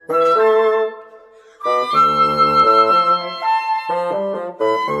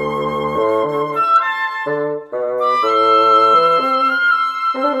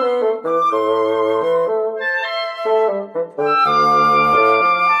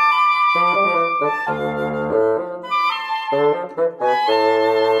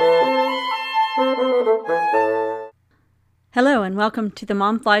Hello and welcome to the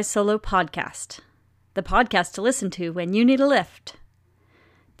Mom Flies Solo podcast, the podcast to listen to when you need a lift.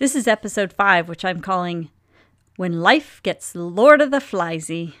 This is episode 5, which I'm calling When Life Gets Lord of the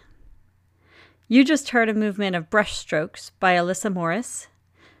Fliesy. You just heard a movement of Brushstrokes by Alyssa Morris,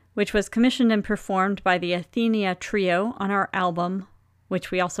 which was commissioned and performed by the Athenia Trio on our album,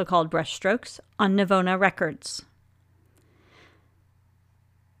 which we also called Brushstrokes, on Navona Records.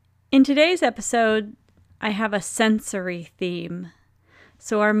 In today's episode, I have a sensory theme.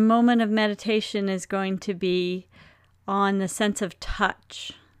 So our moment of meditation is going to be on the sense of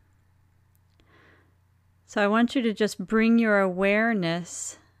touch. So I want you to just bring your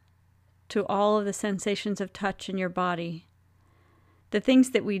awareness to all of the sensations of touch in your body. The things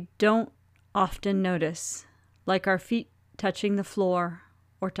that we don't often notice, like our feet touching the floor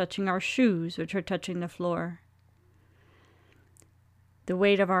or touching our shoes, which are touching the floor. The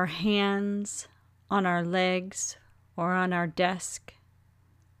weight of our hands on our legs or on our desk,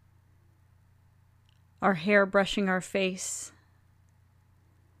 our hair brushing our face,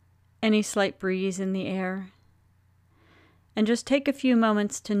 any slight breeze in the air, and just take a few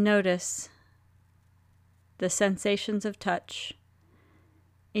moments to notice the sensations of touch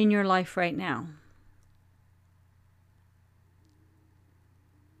in your life right now.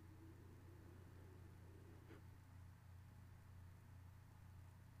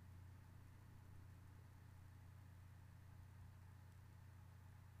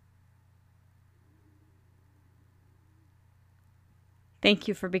 Thank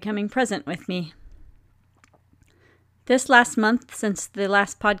you for becoming present with me. This last month, since the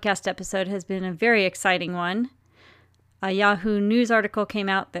last podcast episode, has been a very exciting one. A Yahoo News article came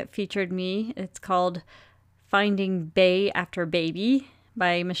out that featured me. It's called Finding Bay After Baby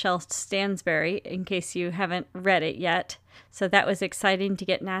by Michelle Stansbury, in case you haven't read it yet. So that was exciting to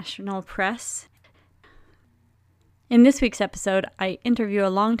get national press. In this week's episode, I interview a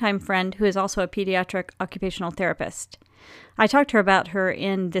longtime friend who is also a pediatric occupational therapist. I talked to her about her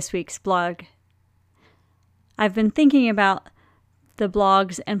in this week's blog. I've been thinking about the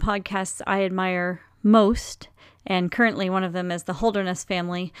blogs and podcasts I admire most, and currently one of them is the Holderness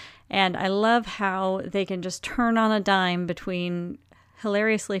Family, and I love how they can just turn on a dime between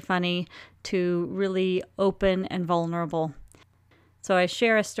hilariously funny to really open and vulnerable. So I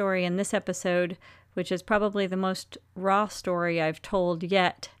share a story in this episode, which is probably the most raw story I've told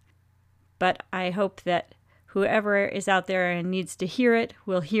yet, but I hope that whoever is out there and needs to hear it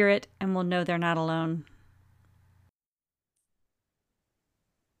will hear it and will know they're not alone.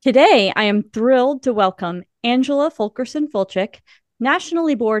 Today, I am thrilled to welcome Angela Fulkerson-Fulchik,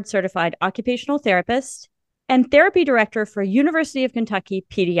 Nationally Board Certified Occupational Therapist and Therapy Director for University of Kentucky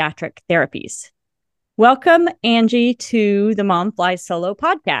Pediatric Therapies. Welcome, Angie, to the Mom Flies Solo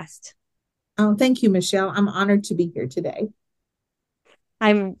podcast. Oh, thank you, Michelle. I'm honored to be here today.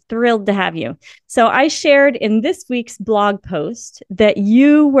 I'm thrilled to have you. So I shared in this week's blog post that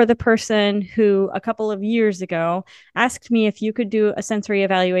you were the person who a couple of years ago asked me if you could do a sensory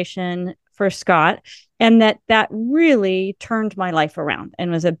evaluation for Scott, and that really turned my life around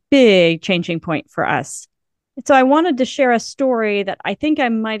and was a big changing point for us. So I wanted to share a story that I think I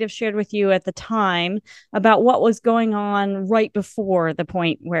might have shared with you at the time about what was going on right before the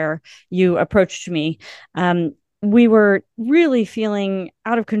point where you approached me. We were really feeling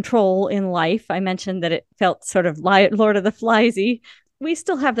out of control in life. I mentioned that it felt sort of Lord of the Fliesy. We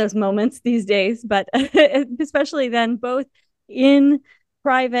still have those moments these days, but especially then, both in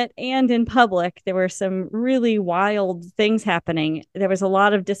private and in public, there were some really wild things happening. There was a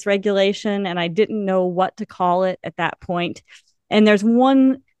lot of dysregulation, and I didn't know what to call it at that point. And there's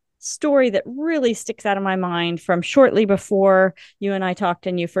one story that really sticks out of my mind from shortly before you and I talked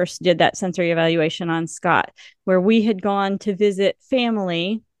and you first did that sensory evaluation on Scott, where we had gone to visit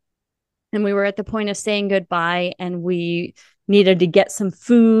family and we were at the point of saying goodbye, and we needed to get some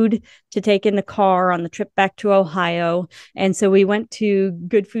food to take in the car on the trip back to Ohio. And so we went to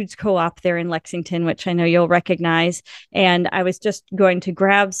Good Foods Co-op there in Lexington, which I know you'll recognize. And I was just going to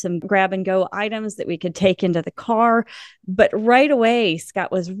grab some grab and go items that we could take into the car. But right away,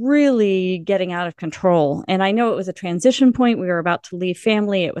 Scott was really getting out of control. And I know it was a transition point. We were about to leave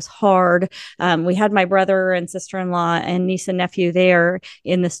family. It was hard. We had my brother and sister-in-law and niece and nephew there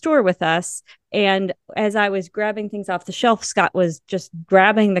in the store with us. And as I was grabbing things off the shelf, Scott was just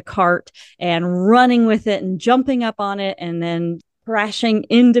grabbing the cart and running with it and jumping up on it and then crashing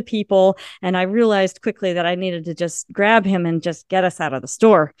into people. And I realized quickly that I needed to just grab him and just get us out of the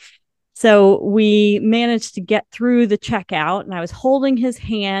store. So we managed to get through the checkout, and I was holding his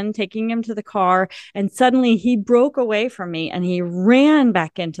hand, taking him to the car. And suddenly he broke away from me and he ran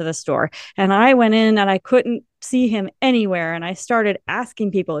back into the store. And I went in and I couldn't see him anywhere. And I started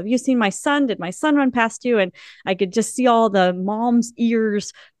asking people, have you seen my son? Did my son run past you? And I could just see all the mom's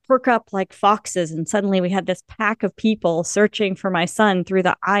ears perk up like foxes. And suddenly we had this pack of people searching for my son through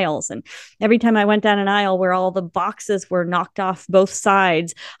the aisles. And every time I went down an aisle where all the boxes were knocked off both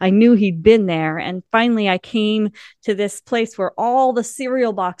sides, I knew he'd been there. And finally, I came to this place where all the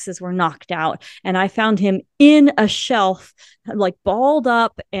cereal boxes were knocked out. And I found him in a shelf, like balled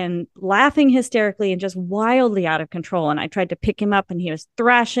up and laughing hysterically and just wildly out of control. And I tried to pick him up and he was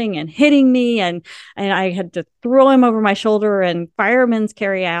thrashing and hitting me. And I had to throw him over my shoulder and firemen's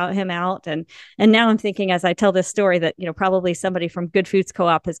carry him out. And now I'm thinking, as I tell this story, that, probably somebody from Good Foods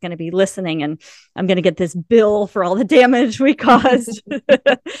Co-op is going to be listening and I'm going to get this bill for all the damage we caused.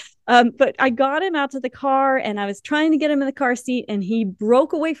 But I got him out to the car and I was trying to get him in the car seat and he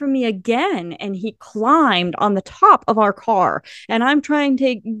broke away from me again and he climbed on the top of our car. And I'm trying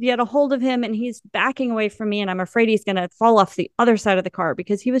to get a hold of him and he's backing away from me. And I'm afraid he's going to fall off the other side of the car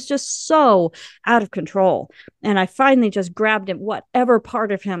because he was just so out of control. And I finally just grabbed him, whatever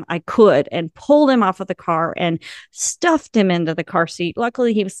part of him I could, and pulled him off of the car and stuffed him into the car seat.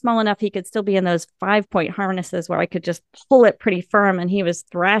 Luckily, he was small enough he could still be in those 5-point harnesses where I could just pull it pretty firm, and he was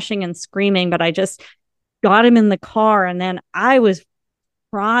thrashing and screaming, but I just got him in the car. And then I was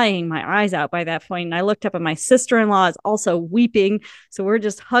crying my eyes out by that point. And I looked up and my sister-in-law is also weeping. So we're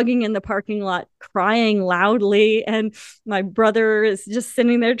just hugging in the parking lot, crying loudly. And my brother is just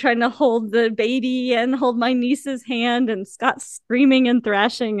sitting there trying to hold the baby and hold my niece's hand, and Scott's screaming and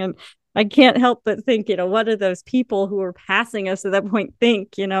thrashing. And I can't help but think, what do those people who were passing us at that point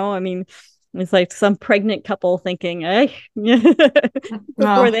think? I mean, it's like some pregnant couple thinking, hey,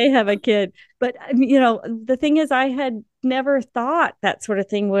 before they have a kid. But, the thing is, I had never thought that sort of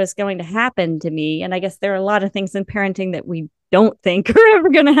thing was going to happen to me. And I guess there are a lot of things in parenting that we don't think are ever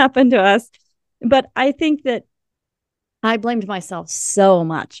going to happen to us. But I think that I blamed myself so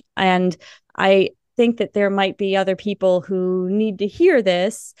much. And I think that there might be other people who need to hear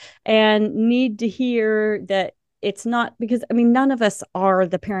this and need to hear that it's not because, none of us are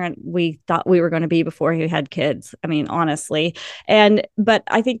the parent we thought we were going to be before we had kids. Honestly. But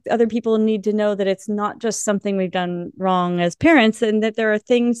I think other people need to know that it's not just something we've done wrong as parents, and that there are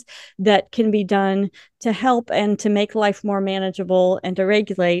things that can be done to help and to make life more manageable and to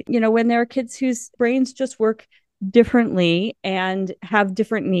regulate, when there are kids whose brains just work differently and have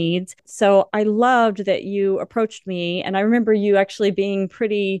different needs. So I loved that you approached me. And I remember you actually being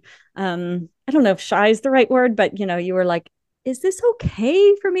pretty, I don't know if shy is the right word, but you were like, is this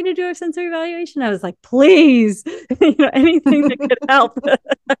okay for me to do a sensory evaluation? I was like, please, anything that could help.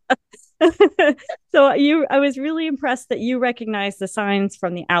 So I was really impressed that you recognized the signs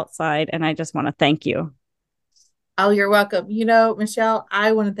from the outside. And I just want to thank you. Oh, you're welcome. Michelle,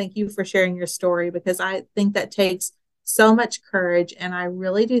 I want to thank you for sharing your story because I think that takes so much courage. And I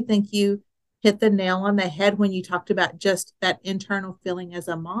really do think you hit the nail on the head when you talked about just that internal feeling as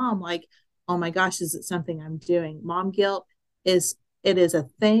a mom, like, oh my gosh, is it something I'm doing? Mom guilt is a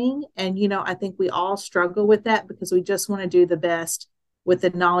thing. And, I think we all struggle with that because we just want to do the best with the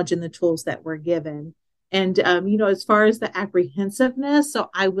knowledge and the tools that we're given. And, as far as the apprehensiveness, so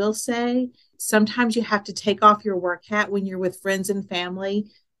I will say sometimes you have to take off your work hat when you're with friends and family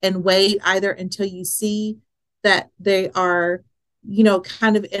and wait either until you see that they are,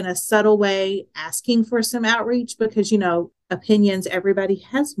 kind of in a subtle way asking for some outreach because, opinions, everybody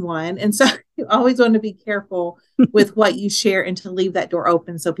has one. And so you always want to be careful with what you share and to leave that door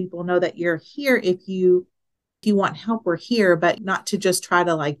open so people know that you're here. If you want help, we're here, but not to just try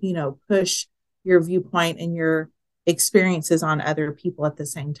to push your viewpoint and your experiences on other people at the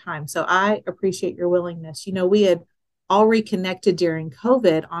same time. So I appreciate your willingness. We had all reconnected during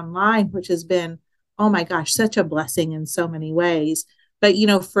COVID online, which has been, oh my gosh, such a blessing in so many ways. But,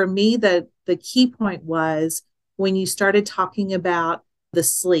 for me, the key point was when you started talking about the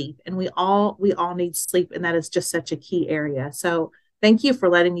sleep, and we all need sleep. And that is just such a key area. So thank you for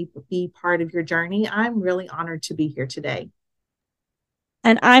letting me be part of your journey. I'm really honored to be here today.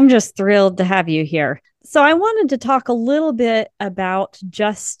 And I'm just thrilled to have you here. So I wanted to talk a little bit about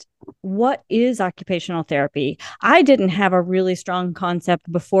just what is occupational therapy. I didn't have a really strong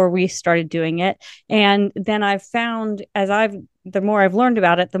concept before we started doing it. And then I've found the more I've learned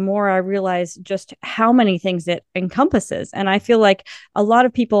about it, the more I realize just how many things it encompasses. And I feel like a lot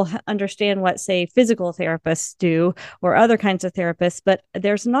of people understand what, say, physical therapists do or other kinds of therapists, but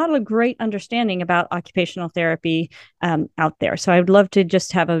there's not a great understanding about occupational therapy out there. So I'd love to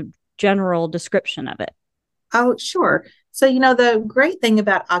just have a general description of it? Oh, sure. So, the great thing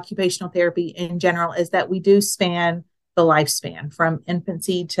about occupational therapy in general is that we do span the lifespan from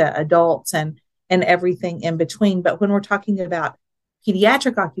infancy to adults and everything in between. But when we're talking about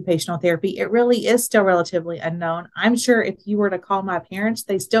pediatric occupational therapy, it really is still relatively unknown. I'm sure if you were to call my parents,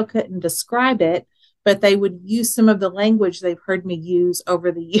 they still couldn't describe it, but they would use some of the language they've heard me use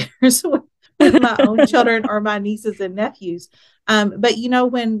over the years with my own children or my nieces and nephews. But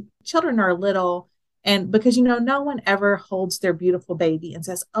when children are little, and because, no one ever holds their beautiful baby and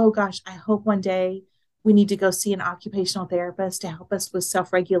says, oh gosh, I hope one day we need to go see an occupational therapist to help us with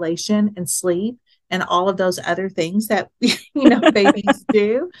self-regulation and sleep and all of those other things that, babies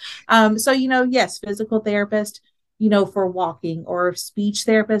do. So, yes, physical therapist, for walking, or speech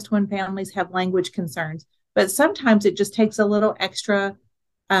therapist when families have language concerns. But sometimes it just takes a little extra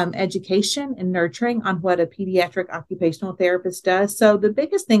education and nurturing on what a pediatric occupational therapist does. So the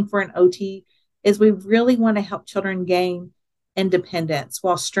biggest thing for an OT is we really want to help children gain independence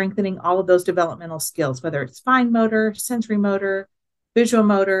while strengthening all of those developmental skills, whether it's fine motor, sensory motor, visual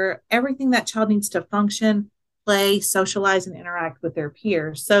motor, everything that child needs to function, play, socialize, and interact with their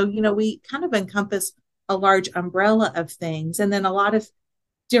peers. So, we kind of encompass a large umbrella of things. And then a lot of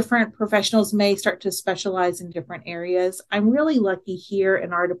different professionals may start to specialize in different areas. I'm really lucky here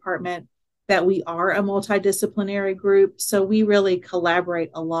in our department that we are a multidisciplinary group. So we really collaborate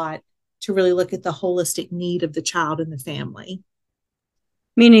a lot to really look at the holistic need of the child and the family.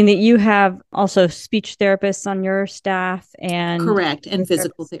 Meaning that you have also speech therapists on your staff and... Correct. And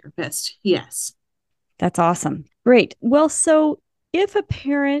physical therapist. Yes. That's awesome. Great. Well, so if a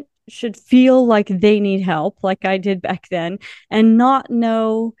parent should feel like they need help, like I did back then, and not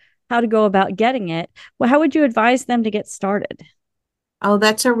know how to go about getting it, well, how would you advise them to get started? Oh,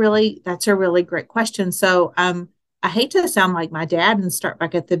 that's a really great question. So, I hate to sound like my dad and start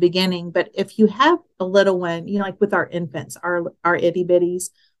back at the beginning, but if you have a little one, like with our infants, our itty bitties,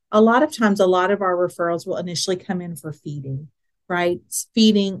 a lot of times, a lot of our referrals will initially come in for feeding, right?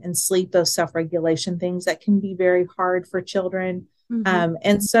 Feeding and sleep, those self-regulation things that can be very hard for children. Mm-hmm.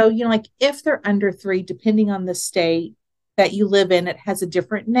 And so, like if they're under 3, depending on the state that you live in, it has a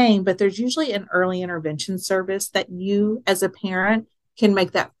different name, but there's usually an early intervention service that you as a parent can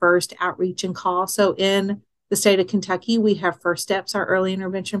make that first outreach and call. So in the state of Kentucky, we have First Steps, our early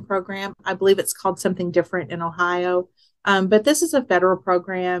intervention program. I believe it's called something different in Ohio. But this is a federal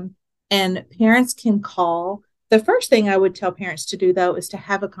program, and parents can call. The first thing I would tell parents to do, though, is to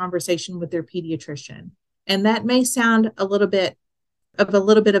have a conversation with their pediatrician. And that may sound a little bit of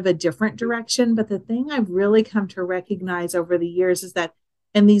a different direction, but the thing I've really come to recognize over the years is that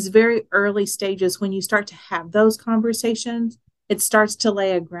in these very early stages, when you start to have those conversations, it starts to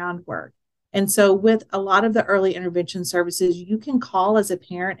lay a groundwork. And so with a lot of the early intervention services, you can call as a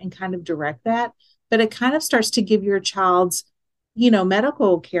parent and kind of direct that, but it kind of starts to give your child's,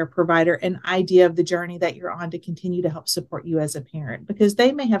 medical care provider an idea of the journey that you're on to continue to help support you as a parent, because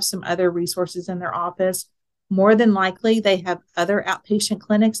they may have some other resources in their office. More than likely, they have other outpatient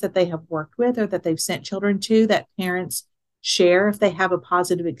clinics that they have worked with or that they've sent children to that parents share if they have a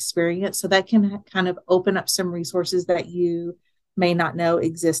positive experience. So that can kind of open up some resources that you may not know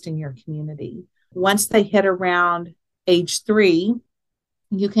exist in your community. Once they hit around age 3,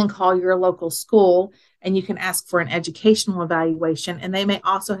 you can call your local school and you can ask for an educational evaluation. And they may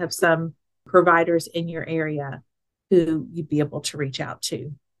also have some providers in your area who you'd be able to reach out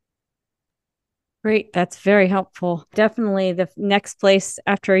to. Great. That's very helpful. Definitely the next place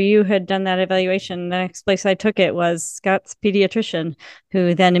after you had done that evaluation, the next place I took it was Scott's pediatrician,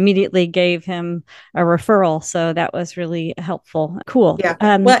 who then immediately gave him a referral. So that was really helpful. Cool. Yeah.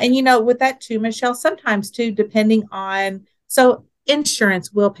 Well, and with that too, Michelle, sometimes too, depending on, so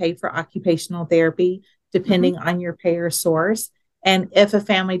insurance will pay for occupational therapy, depending on your payer source. And if a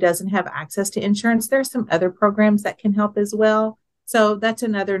family doesn't have access to insurance, there's some other programs that can help as well. So that's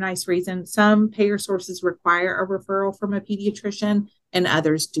another nice reason. Some payer sources require a referral from a pediatrician and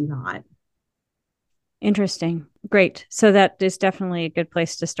others do not. Interesting. Great. So that is definitely a good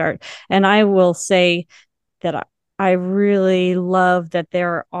place to start. And I will say that I really love that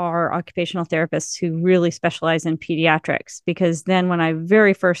there are occupational therapists who really specialize in pediatrics, because then when I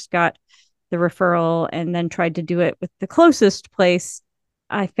very first got the referral and then tried to do it with the closest place,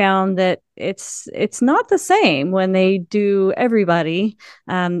 I found that it's not the same when they do everybody,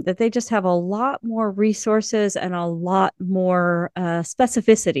 that they just have a lot more resources and a lot more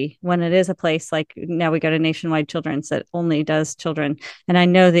specificity when it is a place like now we go to Nationwide Children's that only does children. And I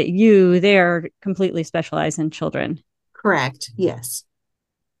know that you there completely specialize in children. Correct. Yes.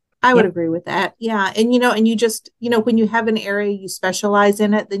 I would Yep. agree with that. Yeah. And, and you just, when you have an area you specialize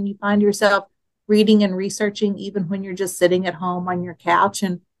in it, then you find yourself reading and researching even when you're just sitting at home on your couch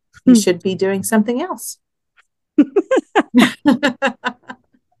and you should be doing something else.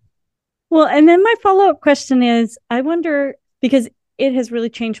 Well, and then my follow-up question is, I wonder, because it has really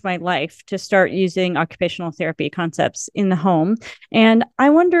changed my life to start using occupational therapy concepts in the home. And I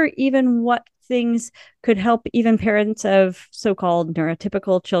wonder even what things could help even parents of so-called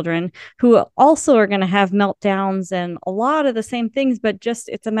neurotypical children who also are going to have meltdowns and a lot of the same things, but just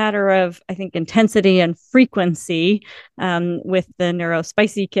it's a matter of, I think, intensity and frequency with the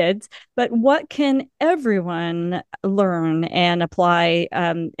neurospicy kids. But what can everyone learn and apply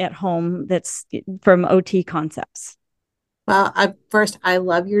at home that's from OT concepts? Well, I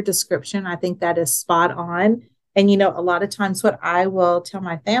love your description. I think that is spot on. And, a lot of times what I will tell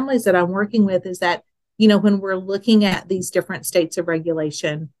my families that I'm working with is that, when we're looking at these different states of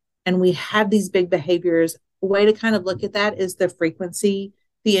regulation and we have these big behaviors, a way to kind of look at that is the frequency,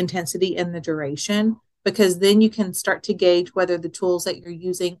 the intensity, and the duration, because then you can start to gauge whether the tools that you're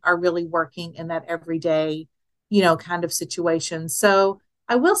using are really working in that everyday, kind of situation. So,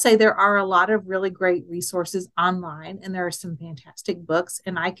 I will say there are a lot of really great resources online, and there are some fantastic books,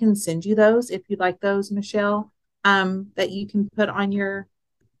 and I can send you those if you'd like those, Michelle, that you can put on your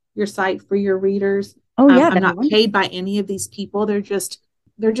site for your readers. Oh yeah, I'm that'd be not wonderful. paid by any of these people. They're just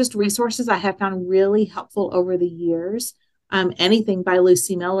resources I have found really helpful over the years. Anything by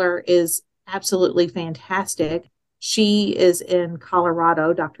Lucy Miller is absolutely fantastic. She is in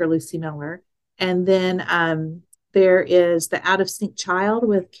Colorado, Dr. Lucy Miller. And then there is The Out of Sync Child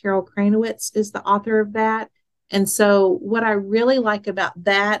with Carol Kranowitz is the author of that. And so what I really like about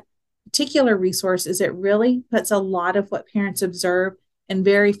that particular resource is it really puts a lot of what parents observe in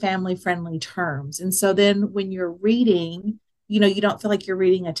very family friendly terms. And so then when you're reading, you don't feel like you're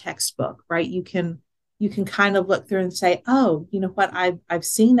reading a textbook, right? You can kind of look through and say, oh, you know what, I've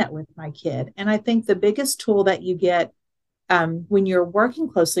seen that with my kid. And I think the biggest tool that you get when you're working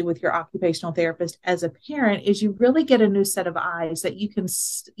closely with your occupational therapist as a parent is you really get a new set of eyes that you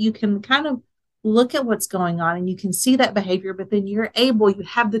can kind of look at what's going on and you can see that behavior, but then you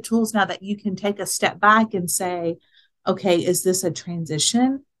have the tools now that you can take a step back and say, okay, is this a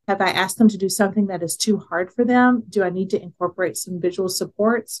transition? Have I asked them to do something that is too hard for them? Do I need to incorporate some visual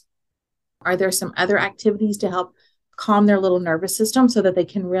supports? Are there some other activities to help calm their little nervous system so that they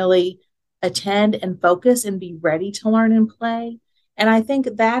can really attend and focus and be ready to learn and play? And I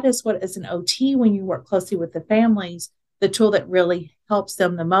think that is what, as an OT, when you work closely with the families, the tool that really helps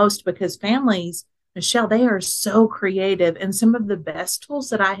them the most, because families, Michelle, they are so creative. And some of the best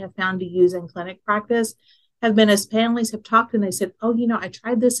tools that I have found to use in clinic practice have been as families have talked and they said, oh, I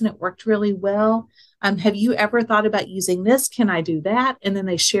tried this and it worked really well. Have you ever thought about using this? Can I do that? And then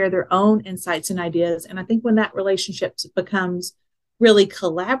they share their own insights and ideas. And I think when that relationship becomes really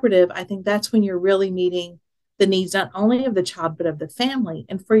collaborative, I think that's when you're really meeting the needs not only of the child, but of the family.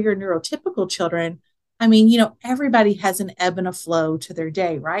 And for your neurotypical children, I mean, everybody has an ebb and a flow to their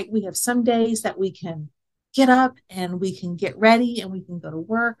day, right? We have some days that we can get up and we can get ready and we can go to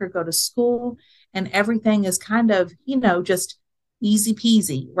work or go to school, and everything is kind of, just easy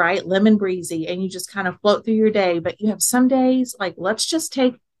peasy, right? Lemon breezy, and you just kind of float through your day. But you have some days, like let's just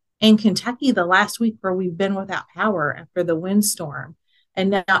take in Kentucky the last week where we've been without power after the windstorm. And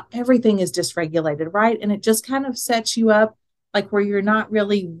now everything is dysregulated, right? And it just kind of sets you up like where you're not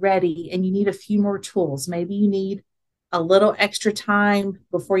really ready and you need a few more tools. Maybe you need a little extra time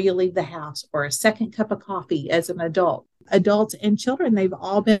before you leave the house or a second cup of coffee as an adult. Adults and children, they've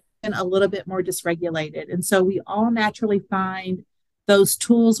all been a little bit more dysregulated. And so we all naturally find those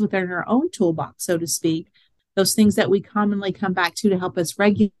tools within our own toolbox, so to speak, those things that we commonly come back to help us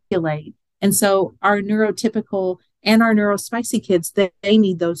regulate. And so our neurotypical and our neurospicy kids, they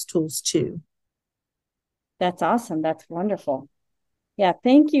need those tools too. That's awesome. That's wonderful. Yeah,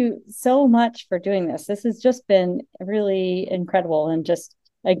 thank you so much for doing this. This has just been really incredible and just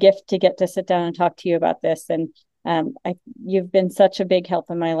a gift to get to sit down and talk to you about this. And you've been such a big help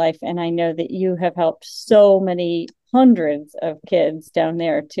in my life. And I know that you have helped so many hundreds of kids down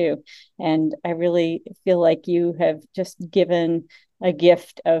there too. And I really feel like you have just given a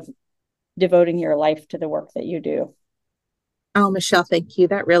gift of devoting your life to the work that you do. Oh, Michelle, thank you.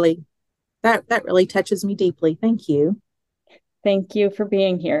 That really touches me deeply. Thank you. Thank you for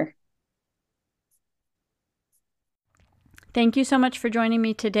being here. Thank you so much for joining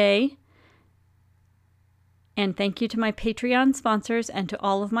me today. And thank you to my Patreon sponsors and to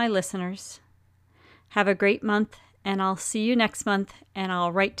all of my listeners. Have a great month, and I'll see you next month, and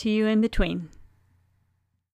I'll write to you in between.